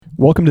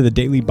Welcome to the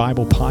Daily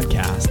Bible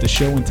Podcast, a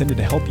show intended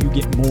to help you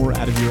get more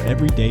out of your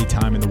everyday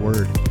time in the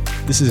Word.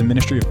 This is a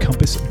ministry of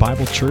Compass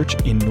Bible Church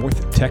in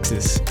North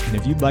Texas, and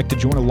if you'd like to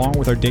join along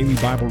with our daily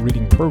Bible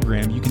reading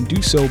program, you can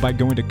do so by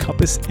going to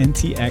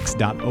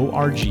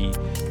compassntx.org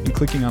and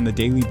clicking on the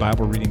Daily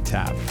Bible Reading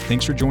tab.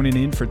 Thanks for joining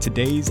in for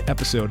today's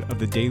episode of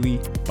the Daily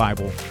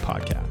Bible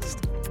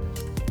Podcast.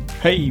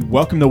 Hey,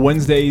 welcome to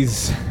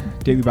Wednesday's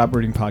Daily Bible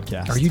Reading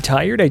Podcast. Are you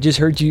tired? I just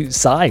heard you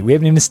sigh. We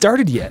haven't even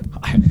started yet.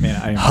 I am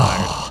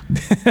tired.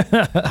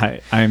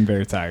 I am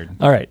very tired.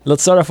 All right,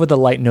 let's start off with a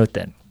light note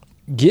then.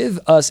 Give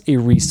us a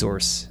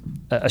resource,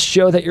 a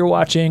show that you're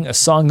watching, a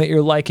song that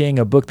you're liking,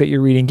 a book that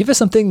you're reading. Give us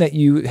something that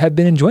you have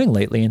been enjoying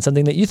lately and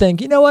something that you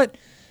think, you know what,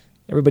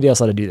 everybody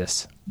else ought to do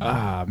this.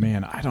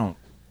 Man, I don't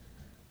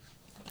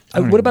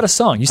what about a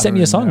song? You sent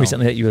me a song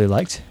recently that you really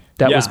liked.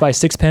 That was by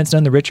Sixpence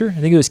None the Richer. I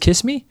think it was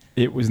Kiss Me.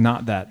 It was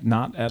not that,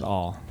 not at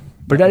all.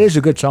 But that is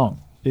a good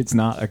song. It's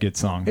not a good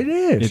song. It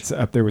is. It's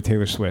up there with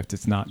Taylor Swift.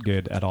 It's not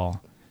good at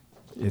all.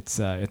 It's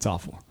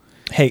awful.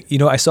 Hey, you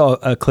know, I saw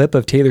a clip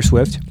of Taylor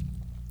Swift.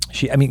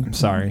 I'm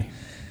sorry.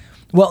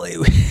 Well,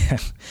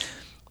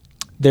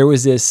 there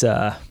was this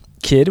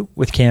kid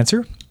with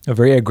cancer, a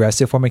very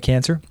aggressive form of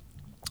cancer,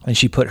 and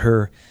she put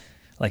her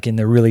like in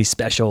the really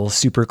special,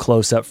 super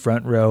close up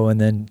front row,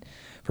 and then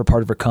for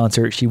part of her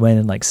concert, she went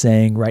and like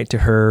sang right to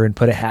her and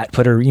put her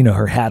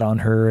hat on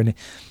her, and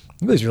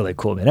it was really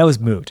cool, man. I was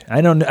moved.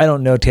 I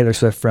don't know Taylor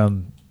Swift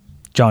from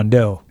John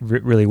Doe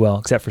really well,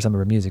 except for some of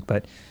her music,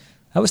 but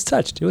I was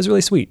touched. It was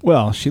really sweet.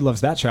 Well, she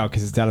loves that child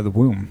because it's out of the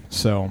womb.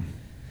 So,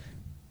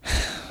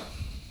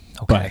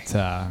 okay.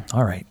 But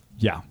all right,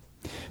 yeah.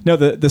 No,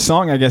 the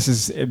song I guess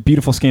is "A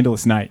Beautiful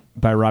Scandalous Night"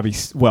 by Robbie.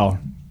 Well,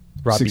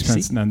 Robbie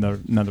Sixpence C. None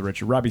the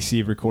Richer. Robbie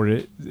C.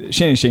 recorded it.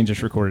 Shane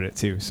just recorded it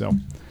too. So,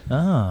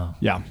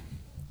 yeah.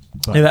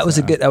 But, and that was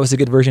a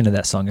good version of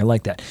that song. I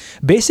like that.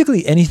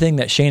 Basically, anything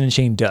that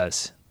Shane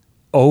does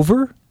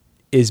over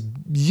is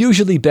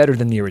usually better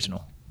than the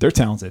original. They're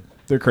talented.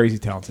 They're crazy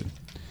talented.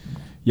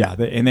 Yeah,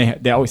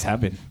 they always have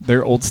been.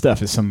 Their old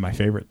stuff is some of my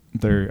favorite.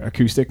 Their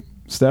acoustic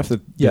stuff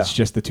that's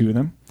just the two of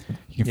them.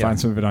 You can find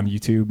some of it on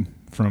YouTube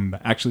from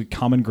actually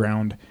Common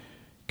Ground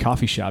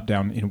Coffee Shop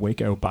down in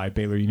Waco by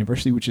Baylor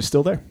University, which is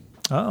still there.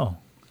 Oh,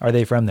 are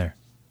they from there?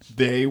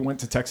 They went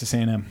to Texas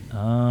A&M.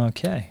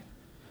 Okay,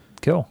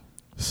 cool.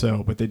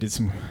 So, but they did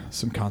some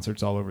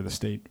concerts all over the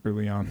state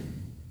early on.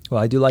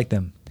 Well, I do like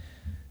them.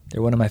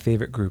 They're one of my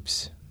favorite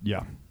groups.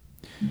 Yeah.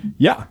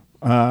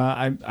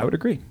 I would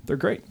agree. They're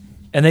great.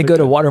 And they go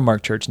to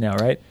Watermark Church now,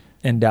 right?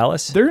 In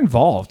Dallas? They're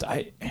involved.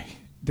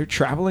 They're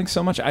traveling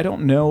so much. I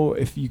don't know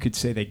if you could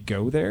say they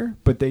go there,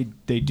 but they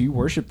do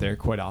worship there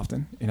quite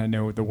often. And I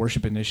know the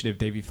Worship Initiative,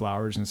 Davey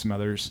Flowers and some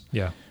others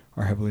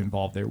are heavily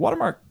involved there.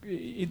 Watermark,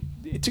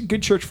 it's a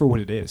good church for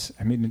what it is.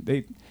 I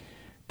mean,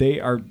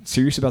 they are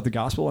serious about the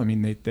gospel. I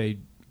mean, they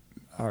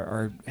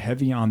are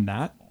heavy on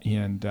that.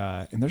 And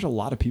there's a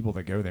lot of people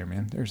that go there,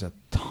 man. There's a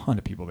ton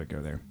of people that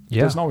go there. Yeah.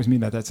 It doesn't always mean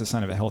that that's a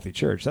sign of a healthy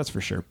church. That's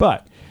for sure.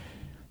 But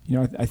you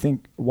know, I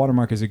think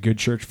Watermark is a good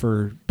church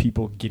for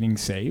people getting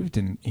saved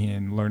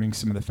and learning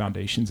some of the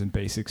foundations and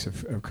basics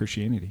of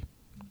Christianity.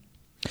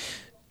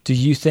 Do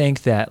you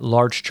think that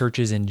large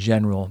churches in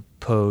general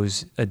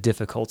pose a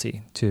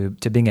difficulty to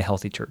being a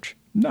healthy church?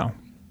 No.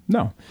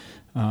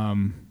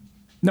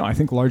 I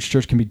think large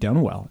church can be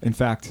done well. In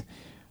fact,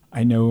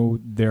 I know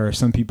there are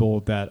some people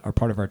that are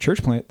part of our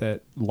church plant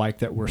that like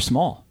that we're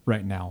small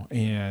right now.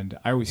 And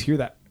I always hear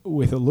that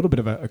with a little bit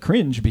of a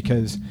cringe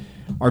because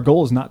our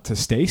goal is not to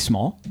stay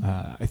small.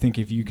 I think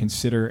if you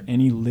consider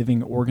any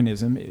living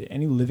organism,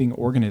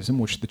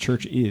 which the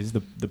church is,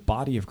 the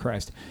body of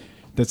Christ,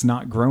 that's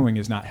not growing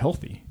is not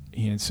healthy.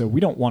 And so we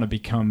don't want to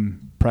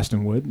become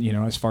Prestonwood, you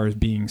know, as far as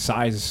being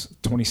size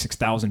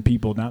 26,000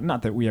 people.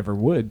 Not that we ever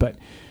would, but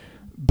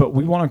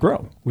we want to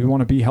grow. We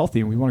want to be healthy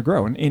and we want to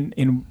grow.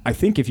 And I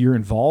think if you're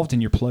involved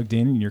and you're plugged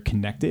in and you're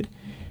connected,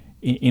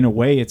 in a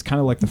way, it's kind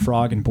of like the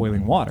frog in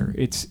boiling water.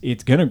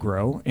 It's going to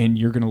grow, and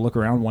you're going to look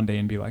around one day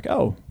and be like,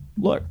 oh,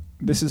 look,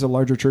 this is a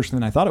larger church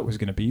than I thought it was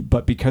going to be.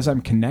 But because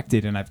I'm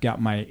connected and I've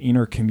got my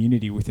inner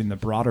community within the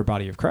broader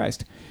body of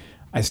Christ,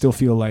 I still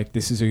feel like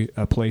this is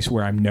a place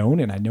where I'm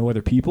known and I know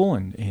other people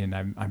and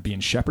I'm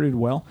being shepherded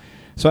well.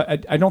 So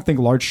I don't think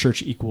large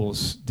church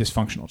equals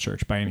dysfunctional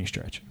church by any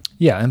stretch.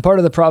 Yeah, and part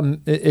of the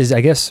problem is,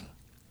 I guess,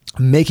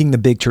 making the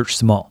big church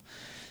small.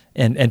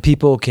 And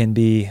people can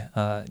be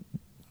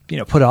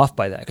put off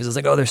by that because it's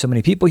like, oh, there's so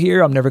many people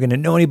here. I'm never going to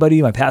know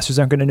anybody. My pastors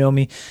aren't going to know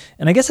me.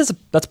 And I guess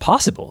that's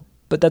possible,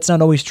 but that's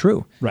not always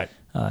true. Right.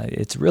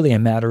 It's really a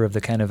matter of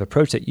the kind of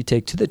approach that you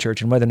take to the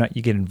church and whether or not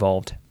you get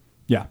involved.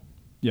 Yeah,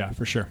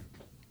 for sure.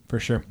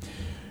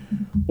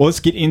 Well, let's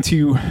get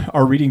into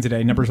our reading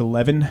today, Numbers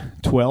 11,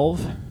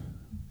 12,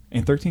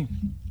 and 13.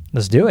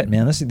 Let's do it,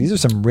 man. These are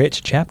some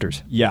rich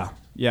chapters. Yeah,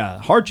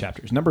 hard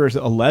chapters. Numbers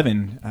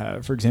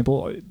 11, for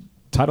example,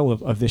 title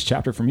of this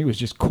chapter for me was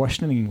just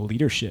questioning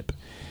leadership.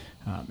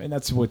 And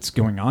that's what's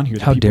going on here.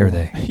 How dare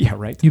they? Yeah,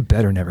 right. You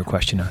better never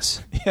question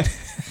us.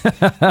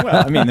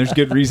 Well, I mean, there's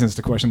good reasons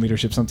to question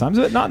leadership sometimes,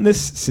 but not in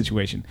this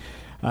situation.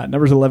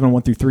 Numbers 11,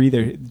 1 through 3,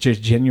 they're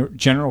just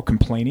general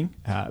complaining,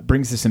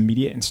 brings this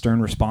immediate and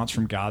stern response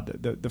from God.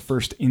 The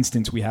first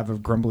instance we have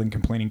of grumbling,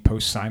 complaining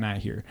post-Sinai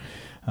here.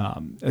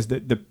 As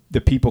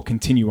the people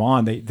continue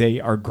on, they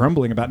are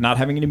grumbling about not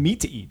having any meat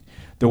to eat.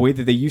 The way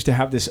that they used to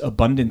have this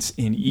abundance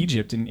in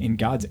Egypt, and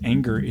God's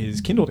anger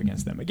is kindled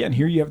against them. Again,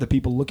 here you have the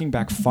people looking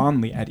back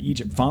fondly at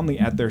Egypt, fondly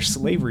at their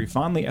slavery,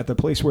 fondly at the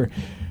place where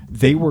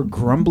they were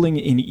grumbling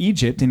in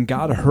Egypt, and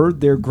God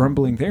heard their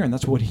grumbling there, and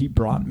that's what he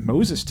brought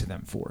Moses to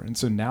them for. And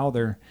so now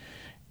they're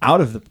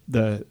out of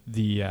the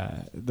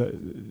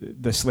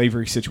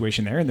slavery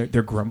situation there, and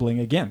they're grumbling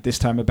again, this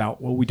time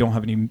about, well, we don't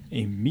have any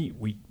meat.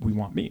 We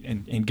want meat,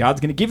 and God's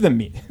going to give them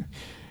meat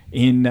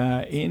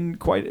in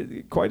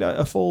quite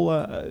a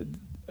full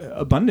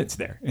abundance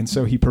there. And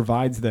so he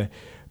provides the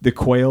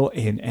quail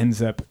and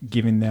ends up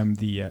giving them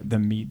the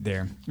meat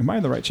there. Am I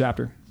in the right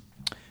chapter?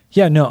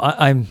 Yeah, no,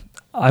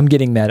 I'm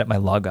getting mad at my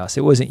Logos.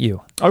 It wasn't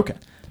you. Okay.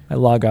 My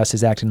Logos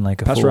is acting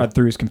like a Pastor fool. Rod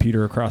threw his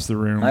computer across the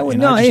room.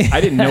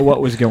 I didn't know what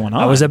was going on.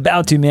 I was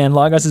about to, man.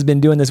 Logos has been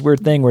doing this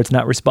weird thing where it's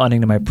not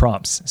responding to my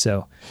prompts.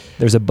 So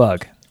there's a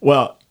bug.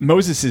 Well,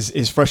 Moses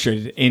is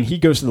frustrated, and he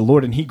goes to the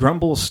Lord, and he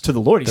grumbles to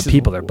the Lord. He says,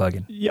 people are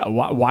bugging. Yeah,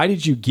 why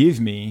did you give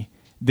me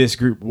this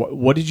group?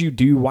 What did you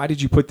do? Why did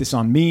you put this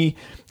on me?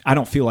 I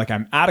don't feel like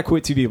I'm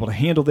adequate to be able to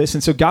handle this.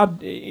 And so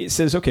God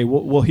says, okay,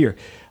 well here,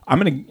 I'm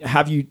going to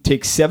have you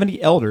take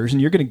 70 elders,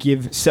 and you're going to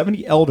give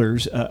 70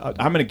 elders,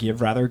 I'm going to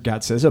give, rather,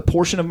 God says, a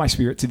portion of my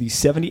spirit to these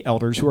 70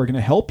 elders who are going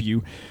to help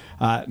you,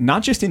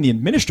 not just in the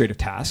administrative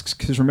tasks,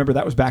 because remember,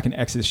 that was back in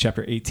Exodus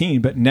chapter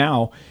 18, but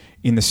now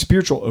in the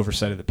spiritual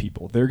oversight of the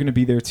people. They're going to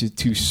be there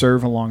to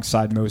serve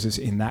alongside Moses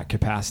in that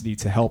capacity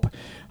to help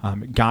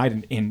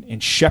guide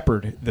and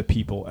shepherd the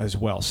people as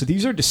well. So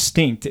these are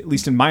distinct, at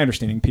least in my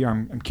understanding. Pierre,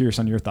 I'm curious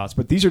on your thoughts,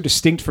 but these are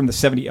distinct from the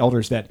 70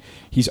 elders that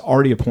he's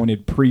already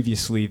appointed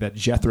previously that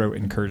Jethro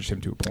encouraged him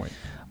to appoint.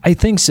 I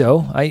think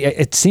so.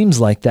 It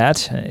seems like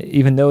that,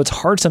 even though it's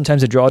hard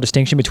sometimes to draw a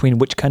distinction between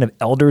which kind of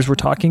elders we're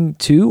talking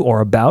to or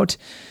about.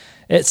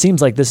 It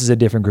seems like this is a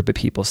different group of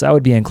people, so I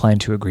would be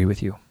inclined to agree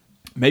with you.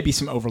 Maybe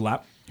some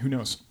overlap. Who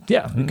knows?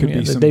 Yeah, it could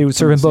be they would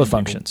serve in both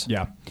functions.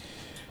 Yeah.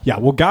 Yeah,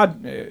 well,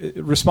 God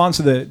responds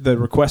to the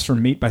request for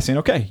meat by saying,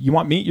 okay, you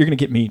want meat? You're going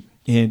to get meat.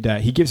 And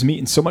he gives meat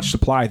in so much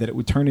supply that it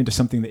would turn into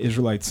something the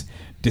Israelites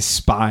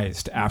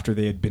despised after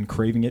they had been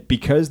craving it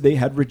because they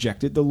had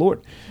rejected the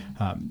Lord.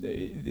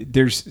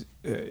 There's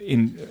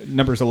in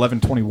Numbers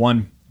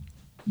 11:21,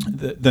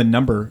 the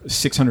number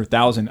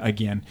 600,000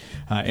 again,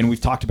 and we've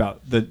talked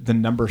about the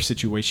number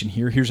situation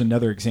here. Here's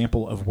another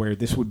example of where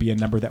this would be a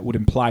number that would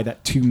imply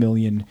that 2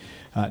 million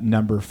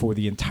number for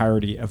the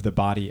entirety of the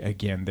body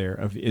again there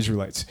of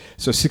Israelites.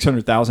 So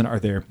 600,000 are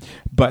there,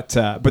 but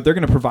they're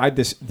going to provide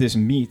this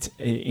meat,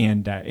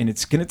 and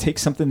it's going to take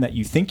something that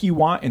you think you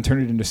want and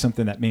turn it into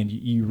something that, man,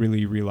 you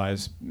really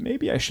realize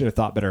maybe I should have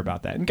thought better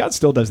about that. And God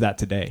still does that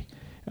today.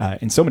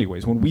 In so many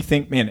ways, when we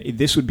think, man,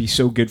 this would be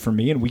so good for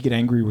me, and we get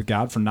angry with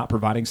God for not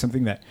providing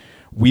something that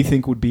we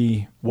think would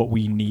be what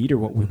we need or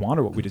what we want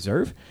or what we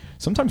deserve,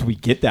 sometimes we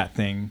get that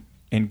thing,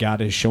 and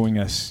God is showing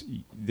us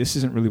this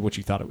isn't really what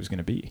you thought it was going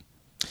to be.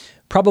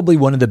 Probably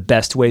one of the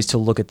best ways to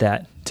look at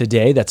that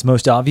today, that's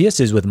most obvious,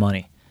 is with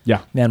money.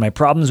 Yeah. Man, my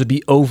problems would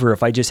be over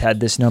if I just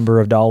had this number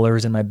of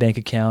dollars in my bank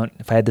account,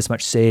 if I had this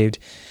much saved.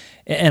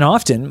 And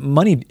often,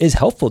 money is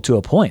helpful to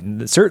a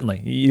point,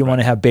 certainly. You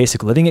want to have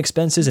basic living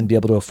expenses and be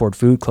able to afford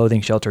food,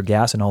 clothing, shelter,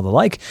 gas, and all the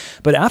like.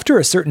 But after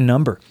a certain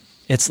number,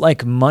 it's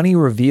like money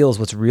reveals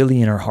what's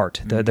really in our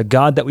heart, the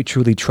God that we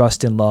truly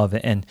trust and love.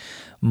 And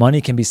money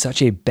can be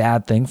such a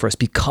bad thing for us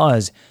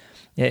because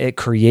it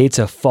creates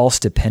a false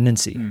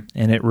dependency,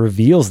 and it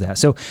reveals that.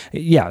 So,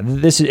 yeah,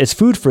 it's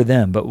food for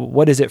them, but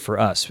what is it for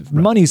us? Right.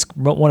 Money's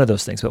one of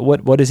those things, but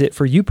what is it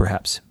for you,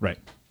 perhaps? Right.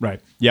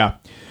 Yeah.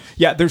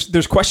 Yeah,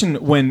 there's question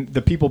when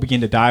the people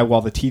begin to die while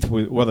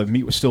the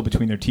meat was still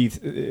between their teeth.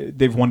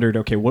 They've wondered,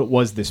 okay, what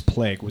was this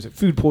plague? Was it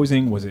food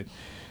poisoning? Was it,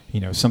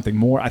 something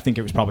more? I think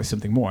it was probably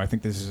something more. I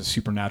think this is a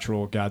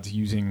supernatural. God's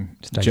using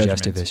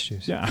digestive judgments.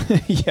 issues. Yeah,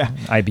 yeah.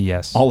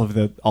 IBS. All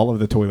of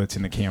the toilets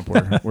in the camp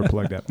were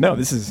plugged up. No,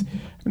 this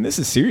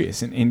is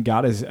serious, and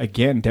God is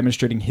again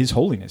demonstrating His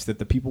holiness, that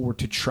the people were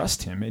to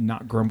trust Him and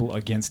not grumble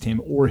against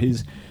Him or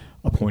His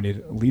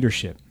appointed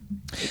leadership.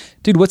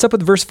 Dude, what's up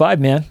with verse 5,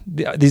 man?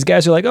 These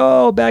guys are like,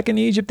 oh, back in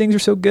Egypt, things are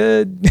so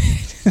good.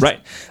 Right.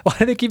 Why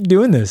do they keep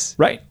doing this?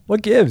 Right.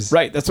 What gives?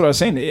 Right. That's what I was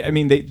saying. I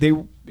mean, they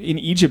in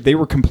Egypt, they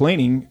were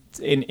complaining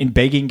and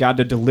begging God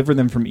to deliver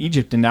them from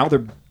Egypt, and now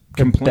they're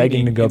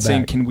complaining to go and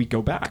saying, back. can we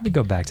go back? Can we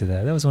go back to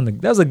that? That was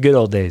the good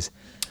old days.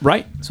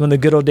 Right. So in the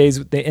good old days,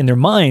 in their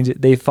mind,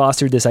 they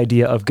fostered this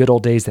idea of good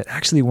old days that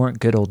actually weren't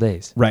good old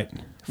days. Right.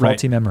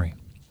 Faulty memory.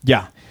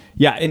 Yeah.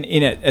 Yeah,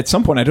 and at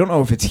some point, I don't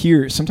know if it's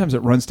here, sometimes it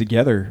runs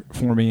together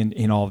for me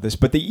in all of this,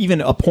 but they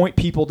even appoint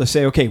people to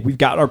say, okay, we've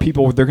got our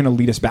people, they're going to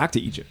lead us back to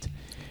Egypt.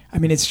 I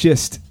mean, it's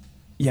just,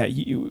 yeah,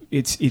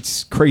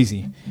 it's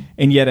crazy.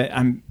 And yet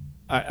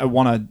I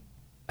want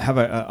to have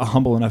a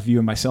humble enough view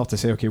of myself to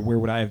say, okay, where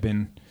would I have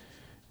been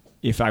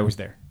if I was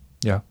there?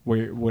 Yeah.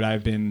 Where would I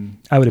have been?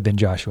 I would have been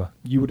Joshua.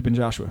 You would have been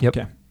Joshua. Yep.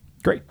 Okay.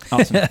 Great.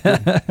 Awesome.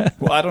 Good.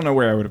 Well, I don't know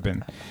where I would have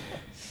been.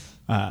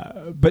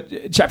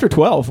 But chapter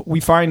 12, we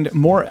find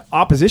more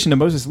opposition to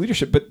Moses'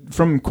 leadership, but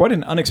from quite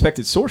an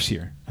unexpected source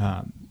here.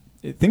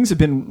 Things have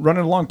been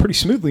running along pretty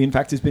smoothly. In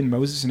fact, it's been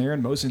Moses and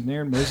Aaron, Moses and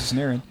Aaron, Moses and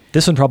Aaron.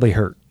 This one probably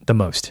hurt the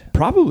most.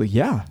 Probably,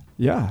 yeah.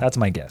 Yeah. That's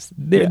my guess.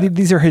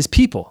 These are his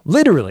people,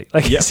 literally,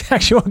 like his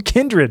actual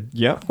kindred.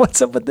 Yep.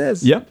 What's up with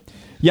this? Yep.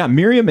 Yeah,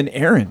 Miriam and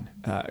Aaron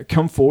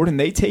come forward and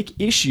they take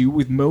issue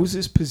with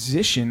Moses'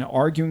 position,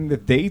 arguing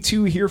that they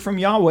too hear from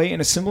Yahweh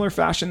in a similar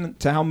fashion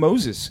to how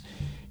Moses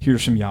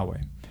hears from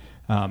Yahweh.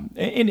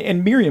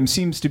 And Miriam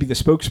seems to be the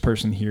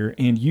spokesperson here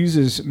and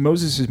uses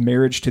Moses'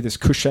 marriage to this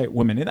Cushite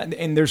woman.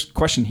 And there's a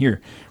question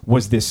here.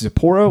 Was this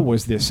Zipporah?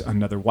 Was this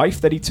another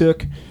wife that he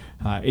took?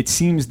 It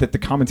seems that the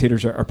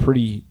commentators are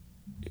pretty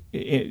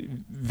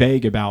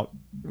vague about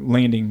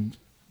landing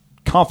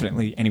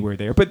confidently anywhere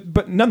there.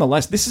 But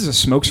nonetheless, this is a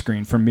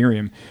smokescreen for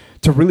Miriam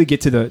to really get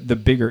to the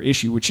bigger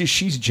issue, which is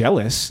she's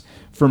jealous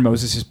for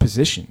Moses'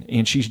 position,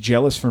 and she's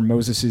jealous for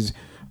Moses'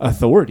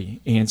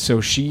 authority. And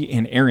so she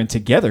and Aaron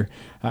together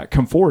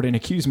come forward and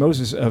accuse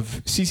Moses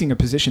of seizing a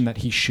position that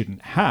he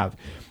shouldn't have.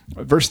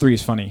 Verse 3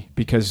 is funny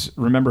because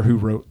remember who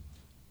wrote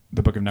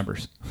the book of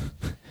Numbers?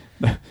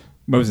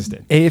 Moses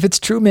did. Hey, if it's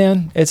true,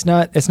 man, it's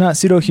not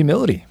pseudo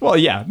humility. Well,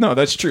 yeah, no,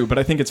 that's true. But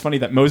I think it's funny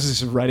that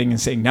Moses is writing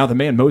and saying, now the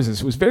man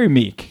Moses was very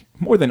meek,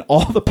 more than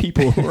all the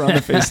people who were on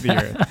the face of the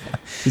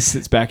earth. He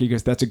sits back, he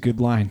goes, that's a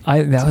good line.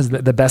 That was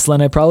the best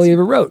line I probably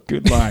ever wrote.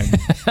 Good line.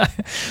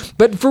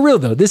 But for real,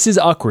 though, this is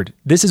awkward.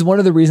 This is one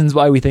of the reasons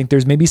why we think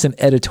there's maybe some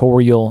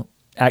editorial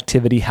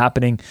activity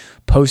happening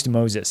post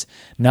Moses.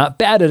 Not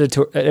bad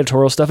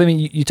editorial stuff. I mean,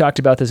 you talked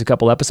about this a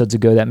couple episodes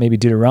ago that maybe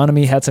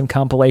Deuteronomy had some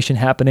compilation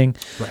happening.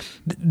 Right.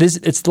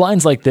 It's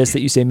lines like this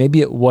that you say maybe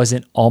it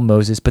wasn't all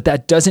Moses, but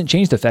that doesn't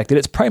change the fact that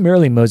it's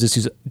primarily Moses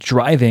who's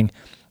driving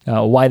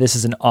why this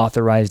is an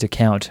authorized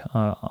account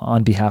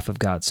on behalf of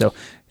God. So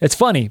it's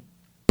funny,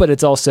 but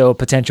it's also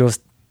potential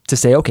to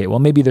say, okay, well,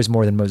 maybe there's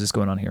more than Moses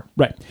going on here.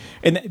 Right.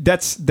 And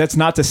that's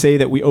not to say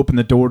that we open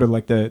the door to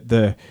like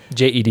the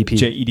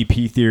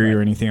JEDP theory right.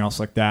 or anything else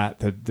like that.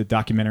 The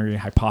documentary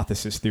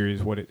hypothesis theory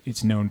is what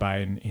it's known by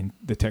in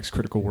the text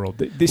critical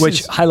world.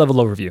 Which high-level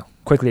overview.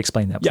 Quickly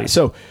explain that, please. Yeah,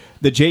 so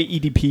the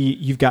JEDP,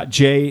 you've got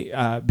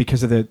J,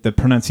 because of the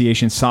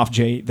pronunciation, soft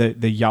J, the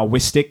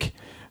Yahwistic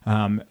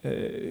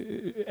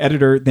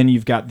editor. Then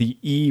you've got the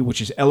E,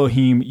 which is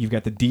Elohim. You've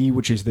got the D,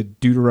 which is the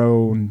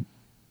Deuteronomical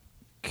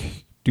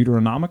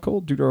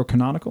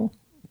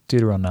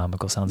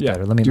sounds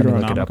better. Let me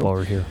look it up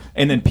over here.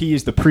 And then P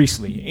is the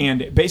priestly.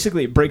 And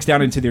basically it breaks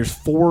down into there's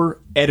 4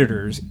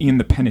 editors in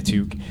the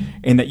Pentateuch,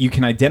 and that you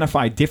can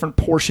identify different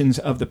portions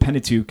of the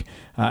Pentateuch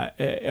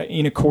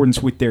in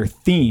accordance with their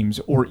themes,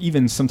 or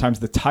even sometimes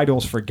the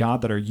titles for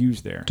God that are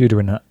used there.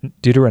 Deuteronomist.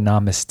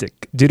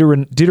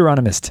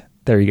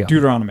 There you go.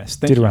 Deuteronomist.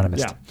 Deuteronomist.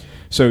 Yeah.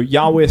 So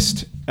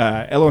Yahwist,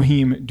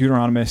 Elohim,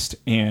 Deuteronomist,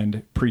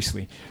 and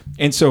priestly.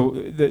 And so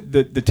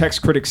the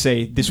text critics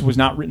say this was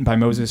not written by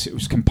Moses. It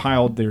was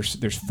compiled.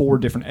 There's 4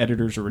 different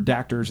editors or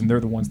redactors, and they're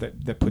the ones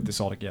that put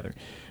this all together.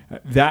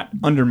 That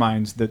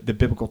undermines the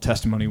biblical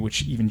testimony,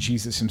 which even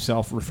Jesus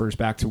himself refers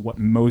back to what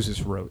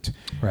Moses wrote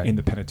in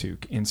the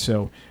Pentateuch. And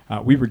so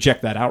we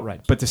reject that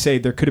outright. But to say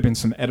there could have been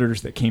some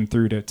editors that came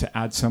through to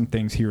add some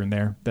things here and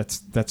there,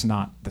 that's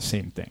not the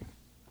same thing.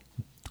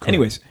 Cool.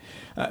 Anyways,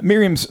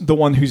 Miriam's the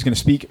one who's going to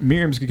speak.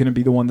 Miriam's going to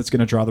be the one that's going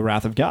to draw the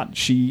wrath of God.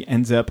 She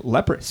ends up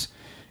leprous,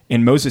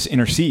 and Moses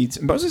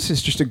intercedes. Moses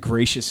is just a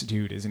gracious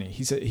dude, isn't he?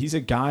 He's a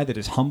guy that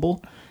is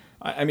humble.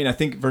 I mean, I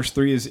think verse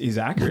 3 is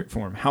accurate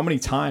for him. How many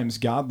times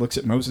God looks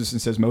at Moses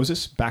and says,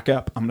 Moses, back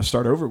up. I'm going to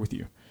start over with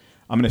you.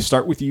 I'm going to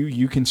start with you.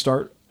 You can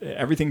start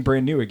everything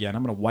brand new again.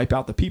 I'm going to wipe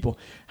out the people.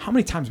 How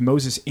many times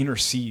Moses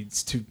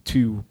intercedes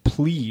to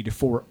plead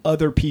for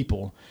other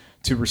people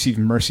to receive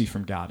mercy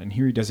from God? And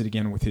here he does it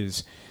again with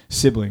his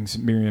siblings,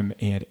 Miriam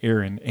and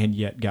Aaron. And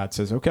yet God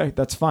says, okay,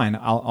 that's fine.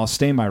 I'll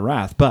stay my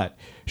wrath, but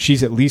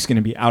she's at least going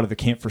to be out of the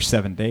camp for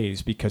 7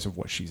 days because of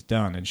what she's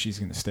done. And she's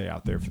going to stay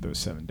out there for those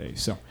 7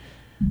 days. So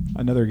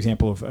another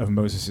example of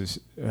Moses'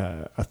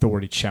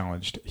 authority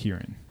challenged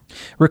herein.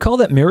 Recall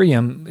that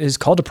Miriam is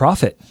called a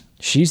prophet.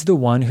 She's the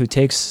one who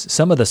takes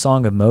some of the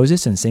Song of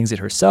Moses and sings it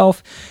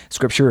herself.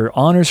 Scripture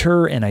honors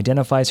her and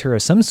identifies her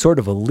as some sort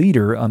of a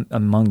leader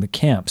among the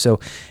camp. So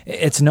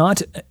it's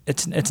not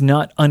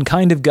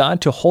unkind of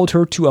God to hold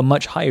her to a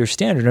much higher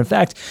standard. In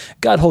fact,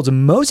 God holds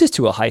Moses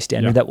to a high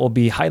standard that will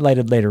be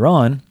highlighted later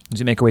on as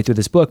we make our way through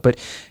this book. But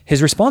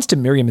his response to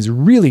Miriam is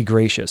really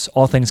gracious,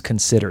 all things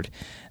considered.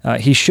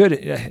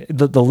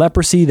 The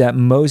leprosy that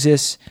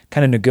Moses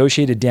kind of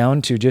negotiated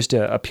down to just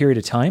a period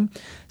of time,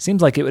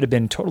 seems like it would have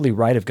been totally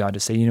right of God to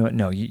say, you know what,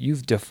 no,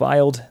 you've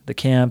defiled the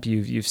camp,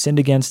 you've sinned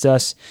against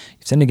us,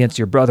 you've sinned against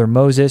your brother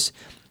Moses.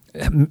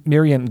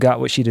 Miriam got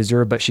what she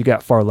deserved, but she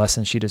got far less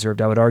than she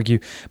deserved, I would argue.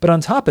 But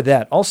on top of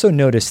that, also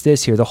notice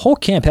this here. The whole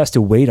camp has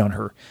to wait on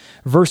her.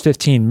 Verse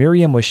 15,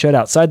 Miriam was shut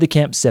outside the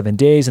camp 7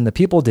 days, and the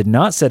people did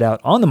not set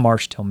out on the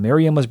march till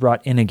Miriam was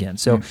brought in again.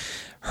 So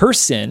her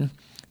sin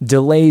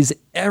delays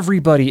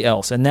everybody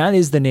else, and that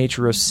is the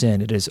nature of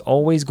sin. It is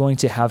always going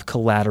to have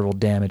collateral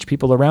damage.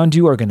 People around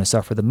you are going to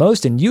suffer the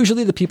most, and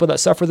usually the people that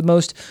suffer the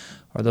most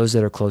are those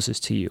that are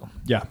closest to you.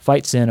 Yeah.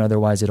 Fight sin,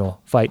 otherwise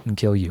it'll fight and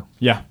kill you.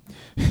 Yeah.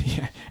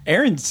 Yeah.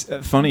 Aaron's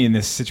funny in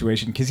this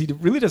situation because he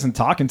really doesn't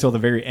talk until the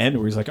very end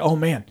where he's like, oh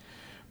man,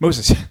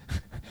 Moses,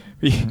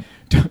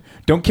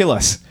 don't kill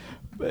us.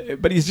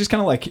 But he's just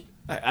kind of like,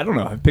 I don't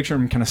know, I picture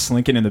him kind of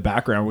slinking in the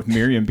background with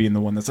Miriam being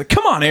the one that's like,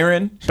 come on,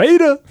 Aaron.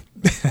 Beta.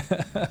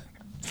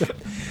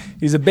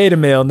 He's a beta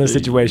male in this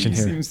situation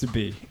here. He seems to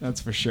be,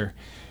 that's for sure.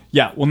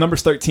 Yeah, well,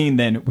 Numbers 13,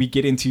 then we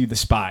get into the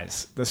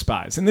spies.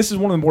 And this is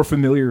one of the more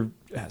familiar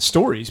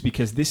stories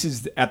because this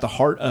is at the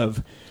heart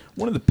of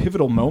one of the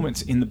pivotal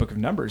moments in the book of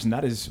Numbers, and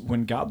that is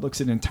when God looks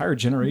at an entire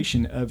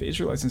generation of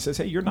Israelites and says,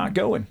 hey, you're not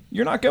going.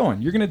 You're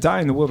going to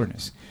die in the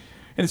wilderness.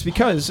 And it's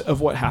because of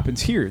what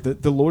happens here.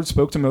 The Lord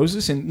spoke to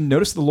Moses, and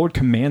notice the Lord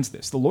commands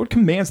this. The Lord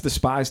commands the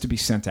spies to be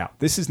sent out.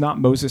 This is not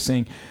Moses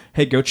saying,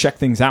 hey, go check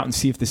things out and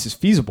see if this is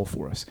feasible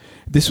for us.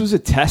 This was a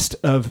test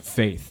of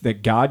faith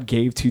that God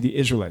gave to the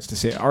Israelites to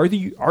say, are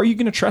you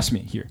going to trust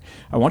me here?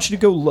 I want you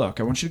to go look.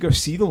 I want you to go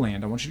see the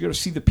land. I want you to go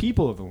see the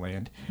people of the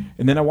land.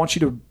 And then I want you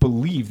to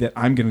believe that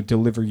I'm going to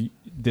deliver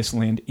this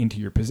land into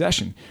your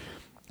possession.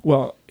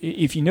 Well,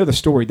 if you know the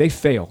story, they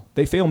fail.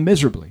 They fail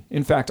miserably.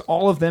 In fact,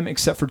 all of them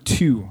except for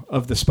 2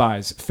 of the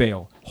spies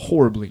fail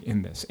horribly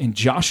in this. And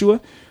Joshua,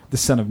 the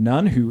son of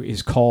Nun, who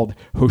is called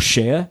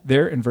Hoshea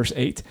there in verse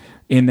 8,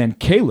 and then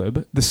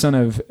Caleb, the son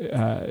of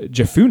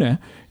Jephunneh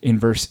in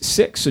verse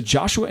 6. So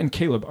Joshua and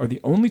Caleb are the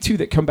only 2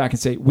 that come back and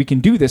say, we can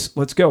do this.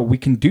 Let's go. We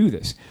can do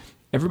this.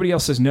 Everybody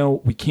else says,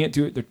 no, we can't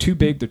do it. They're too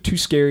big. They're too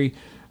scary.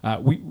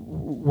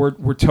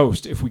 We're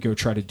toast if we go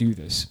try to do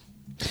this.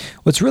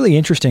 What's really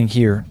interesting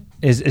here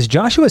is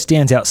Joshua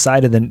stands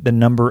outside of the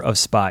number of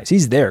spies.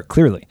 He's there,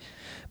 clearly,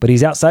 but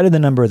he's outside of the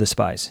number of the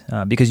spies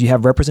because you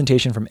have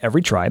representation from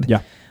every tribe.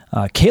 Yeah.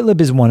 Caleb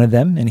is one of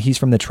them, and he's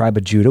from the tribe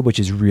of Judah, which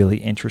is really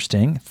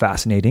interesting,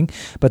 fascinating.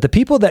 But the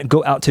people that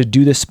go out to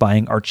do the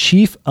spying are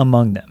chief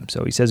among them.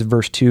 So he says in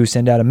verse 2,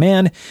 send out a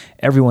man,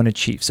 everyone a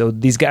chief. So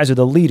these guys are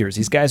the leaders.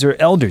 These guys are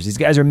elders. These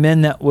guys are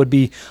men that would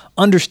be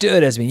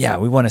understood as, yeah,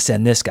 we want to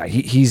send this guy.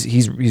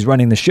 He's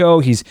running the show.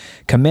 He's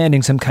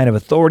commanding some kind of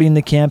authority in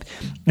the camp.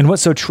 And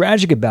what's so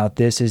tragic about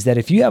this is that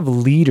if you have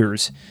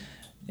leaders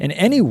in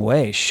any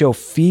way show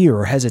fear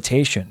or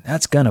hesitation,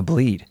 that's going to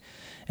bleed.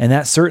 And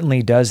that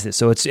certainly does this.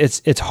 So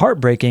it's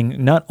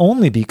heartbreaking, not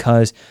only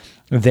because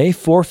they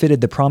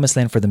forfeited the promised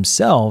land for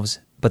themselves,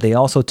 but they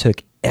also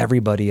took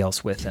everybody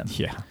else with them.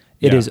 Yeah.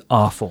 It is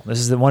awful. This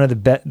is one of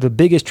the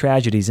biggest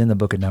tragedies in the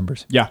book of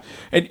Numbers. Yeah.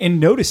 And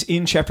notice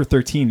in chapter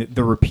 13,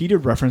 the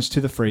repeated reference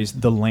to the phrase,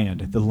 the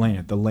land, the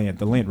land, the land,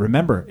 the land.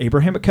 Remember,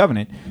 Abrahamic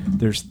covenant,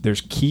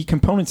 there's key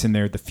components in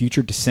there, the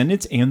future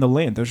descendants and the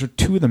land. Those are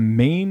 2 of the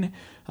main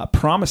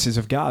promises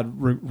of God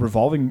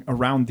revolving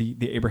around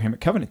the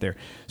Abrahamic covenant there.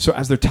 So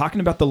as they're talking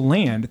about the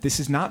land, this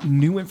is not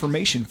new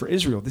information for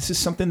Israel. This is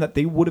something that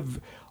they would have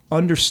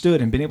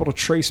understood and been able to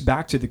trace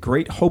back to the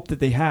great hope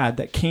that they had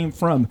that came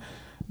from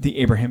the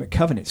Abrahamic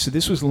covenant. So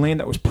this was land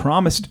that was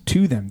promised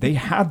to them. They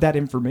had that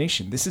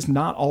information. This is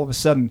not all of a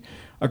sudden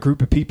a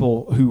group of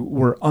people who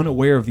were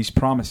unaware of these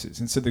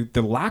promises. And so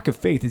the lack of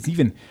faith is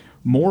even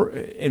more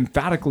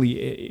emphatically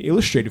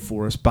illustrated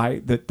for us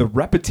by the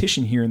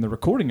repetition here in the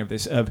recording of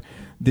this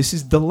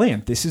is the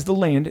land. This is the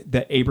land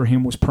that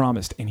Abraham was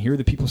promised. And here are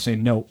the people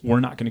saying, no,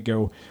 we're not going to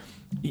go,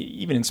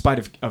 even in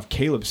spite of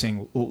Caleb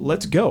saying,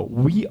 let's go.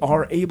 We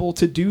are able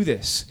to do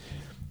this.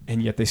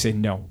 And yet they say,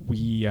 no,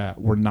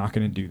 we're not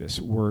going to do this.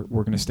 We're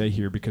going to stay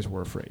here because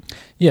we're afraid.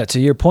 Yeah,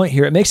 to your point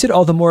here, it makes it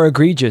all the more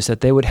egregious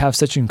that they would have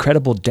such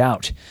incredible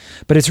doubt.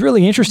 But it's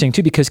really interesting,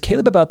 too, because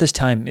Caleb about this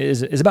time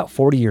is about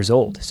 40 years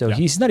old. So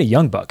he's not a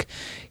young buck.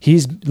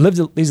 He's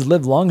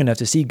lived long enough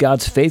to see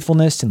God's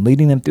faithfulness and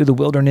leading them through the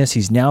wilderness.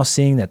 He's now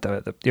seeing that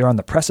they're on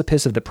the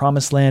precipice of the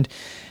promised land.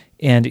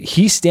 And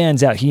he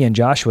stands out, he and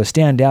Joshua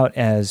stand out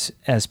as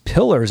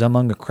pillars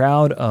among a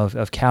crowd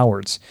of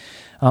cowards.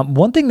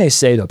 One thing they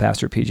say, though,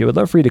 Pastor PJ, I would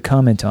love for you to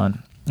comment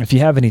on, if you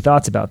have any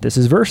thoughts about this,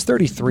 is verse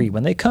 33.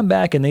 When they come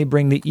back and they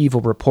bring the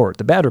evil report,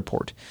 the bad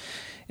report,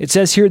 it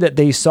says here that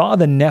they saw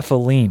the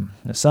Nephilim,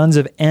 the sons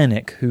of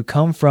Anak, who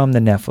come from the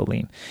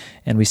Nephilim.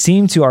 And we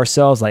seemed to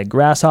ourselves like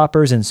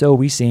grasshoppers, and so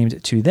we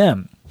seemed to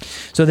them.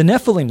 So the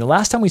Nephilim, the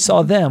last time we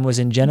saw them was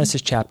in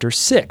Genesis chapter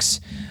 6,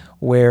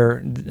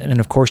 and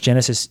of course,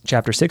 Genesis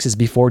chapter 6 is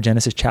before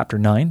Genesis chapter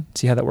 9.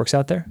 See how that works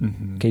out there?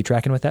 Mm-hmm. Okay, you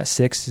tracking with that?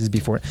 6 is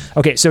before.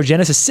 Okay, so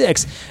Genesis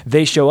 6,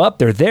 they show up,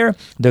 they're there,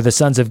 they're the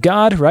sons of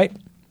God, right?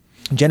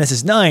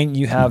 Genesis 9,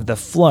 you have the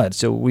flood.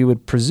 So we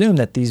would presume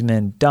that these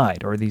men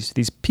died, or these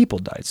people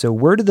died. So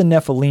where did the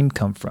Nephilim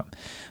come from?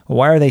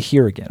 Why are they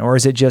here again? Or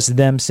is it just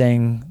them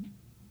saying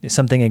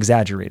something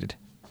exaggerated?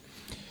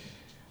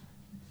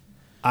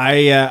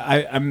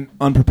 I'm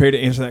unprepared to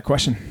answer that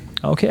question.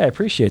 Okay, I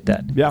appreciate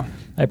that. Yeah,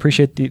 I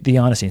appreciate the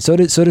honesty. So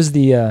does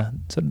the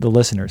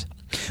listeners.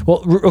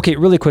 Well, okay,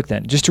 really quick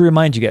then, just to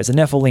remind you guys, the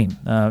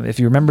Nephilim. If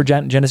you remember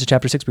Genesis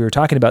chapter 6, we were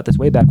talking about this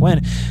way back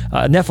when.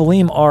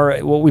 Nephilim are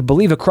what we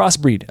believe a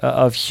crossbreed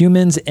of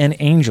humans and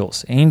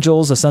angels.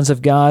 Angels, the sons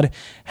of God,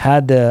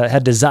 had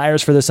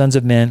desires for the sons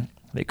of men.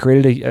 They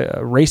created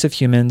a race of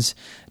humans,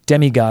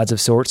 demigods of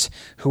sorts,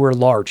 who were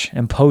large,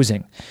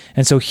 imposing.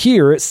 And so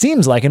here, it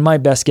seems like, and my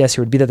best guess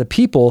here would be that the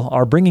people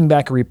are bringing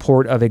back a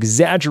report of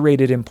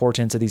exaggerated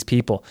importance of these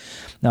people.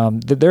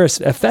 They're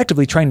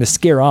effectively trying to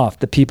scare off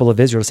the people of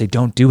Israel to say,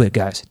 don't do it,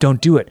 guys.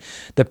 Don't do it.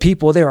 The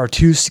people there are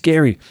too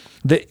scary.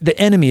 The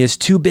enemy is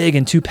too big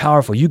and too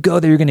powerful. You go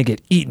there, you're going to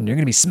get eaten. You're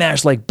going to be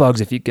smashed like bugs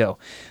if you go.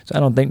 So I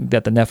don't think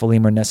that the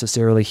Nephilim are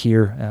necessarily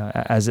here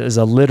as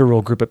a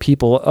literal group of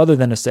people, other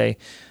than to say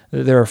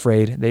they're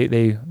afraid.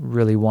 They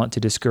really want to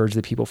discourage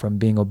the people from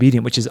being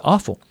obedient, which is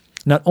awful.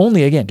 Not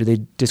only, again, do they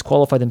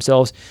disqualify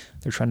themselves,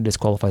 they're trying to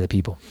disqualify the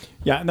people.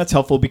 Yeah, and that's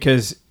helpful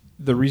because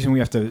the reason we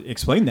have to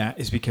explain that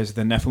is because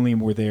the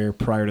Nephilim were there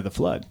prior to the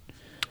flood.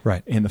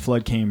 Right. And the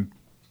flood came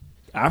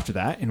after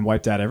that and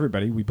wiped out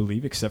everybody, we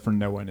believe, except for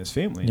Noah and his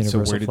family. And so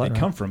where did they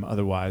come from?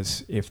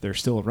 Otherwise, if they're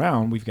still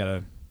around, we've got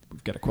a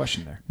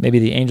question there. Maybe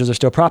the angels are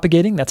still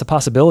propagating. That's a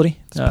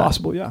possibility. It's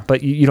possible, yeah.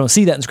 But you don't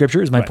see that in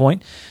Scripture, is my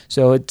point.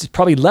 So it's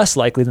probably less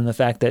likely than the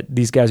fact that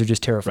these guys are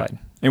just terrified. Right.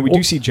 And we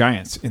do see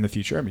giants in the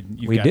future. I mean,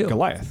 you've got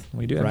Goliath.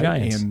 We do have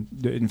giants.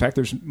 And in fact,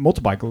 there's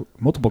multiple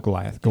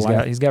Goliath.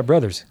 He's got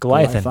brothers.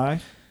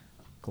 Goliathan.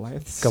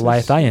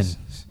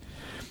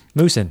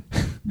 Moosin.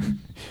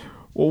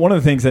 Well, one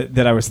of the things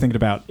that I was thinking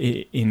about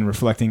in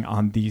reflecting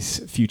on these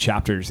few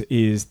chapters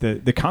is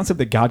the concept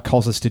that God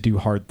calls us to do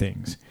hard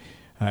things.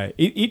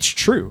 It's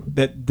true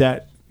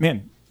that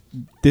man,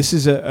 this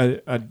is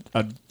a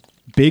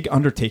big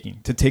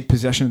undertaking to take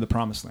possession of the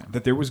promised land,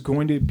 that there was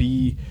going to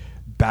be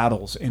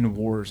battles and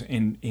wars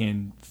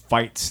and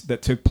fights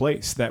that took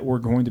place that were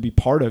going to be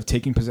part of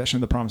taking possession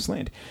of the promised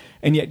land.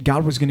 And yet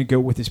God was going to go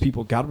with his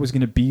people. God was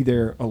going to be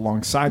there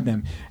alongside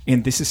them.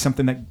 And this is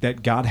something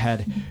that God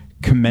had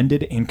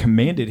commended and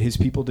commanded his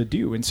people to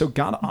do. And so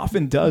God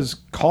often does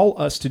call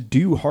us to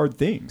do hard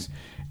things.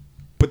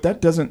 But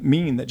that doesn't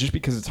mean that just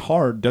because it's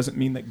hard doesn't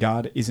mean that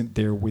God isn't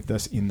there with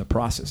us in the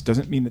process.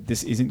 Doesn't mean that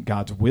this isn't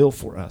God's will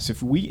for us.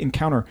 If we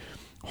encounter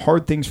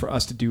hard things for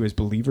us to do as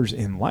believers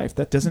in life,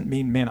 that doesn't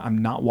mean, man,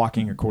 I'm not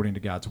walking according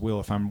to God's will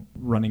if I'm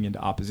running into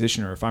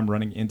opposition or if I'm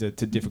running into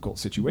difficult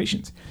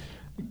situations.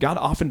 God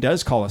often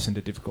does call us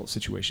into difficult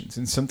situations.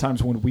 And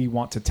sometimes when we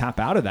want to tap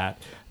out of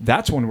that,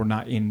 that's when we're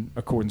not in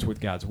accordance with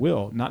God's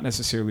will, not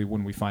necessarily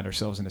when we find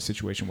ourselves in a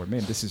situation where,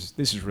 man, this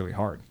is really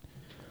hard.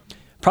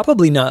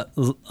 Probably not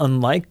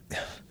unlike,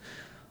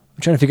 I'm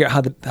trying to figure out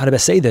how to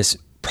best say this.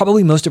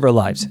 Probably most of our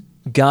lives,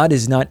 God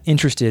is not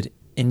interested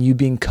in you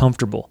being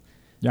comfortable.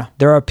 Yeah.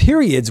 There are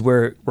periods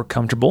where we're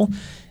comfortable,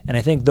 and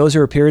I think those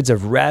are periods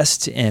of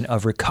rest and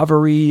of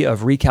recovery,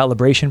 of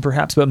recalibration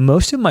perhaps, but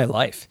most of my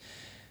life,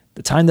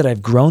 the time that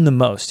I've grown the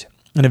most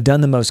and have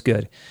done the most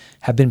good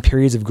have been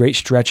periods of great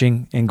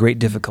stretching and great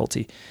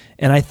difficulty.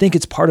 And I think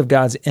it's part of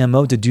God's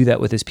MO to do that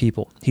with his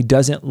people. He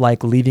doesn't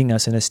like leaving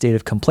us in a state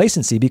of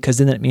complacency, because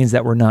then it means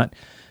that we're not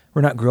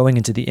growing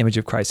into the image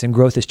of Christ, and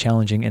growth is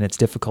challenging and it's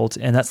difficult,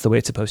 and that's the way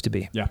it's supposed to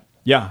be. Yeah.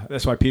 Yeah.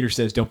 That's why Peter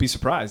says, don't be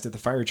surprised at the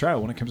fiery trial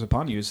when it comes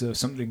upon you, as though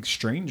something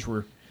strange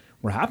were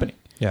happening.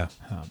 Yeah.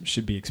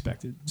 Should be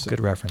expected. So. Good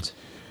reference.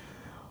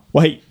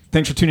 Well, hey,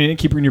 thanks for tuning in.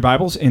 Keep reading your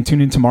Bibles and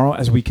tune in tomorrow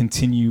as we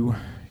continue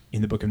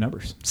in the book of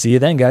Numbers. See you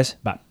then, guys.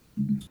 Bye.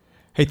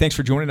 Hey, thanks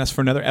for joining us for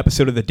another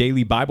episode of the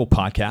Daily Bible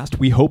Podcast.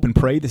 We hope and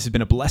pray this has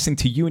been a blessing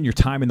to you and your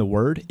time in the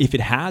Word. If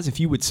it has, if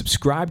you would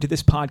subscribe to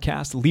this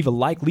podcast, leave a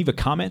like, leave a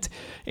comment,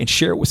 and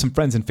share it with some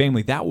friends and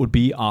family, that would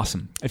be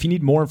awesome. If you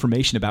need more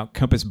information about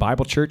Compass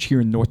Bible Church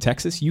here in North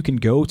Texas, you can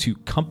go to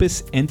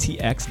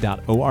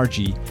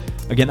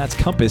compassntx.org. Again, that's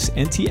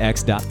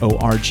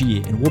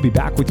compassntx.org, and we'll be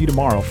back with you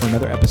tomorrow for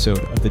another episode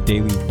of the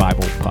Daily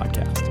Bible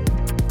Podcast.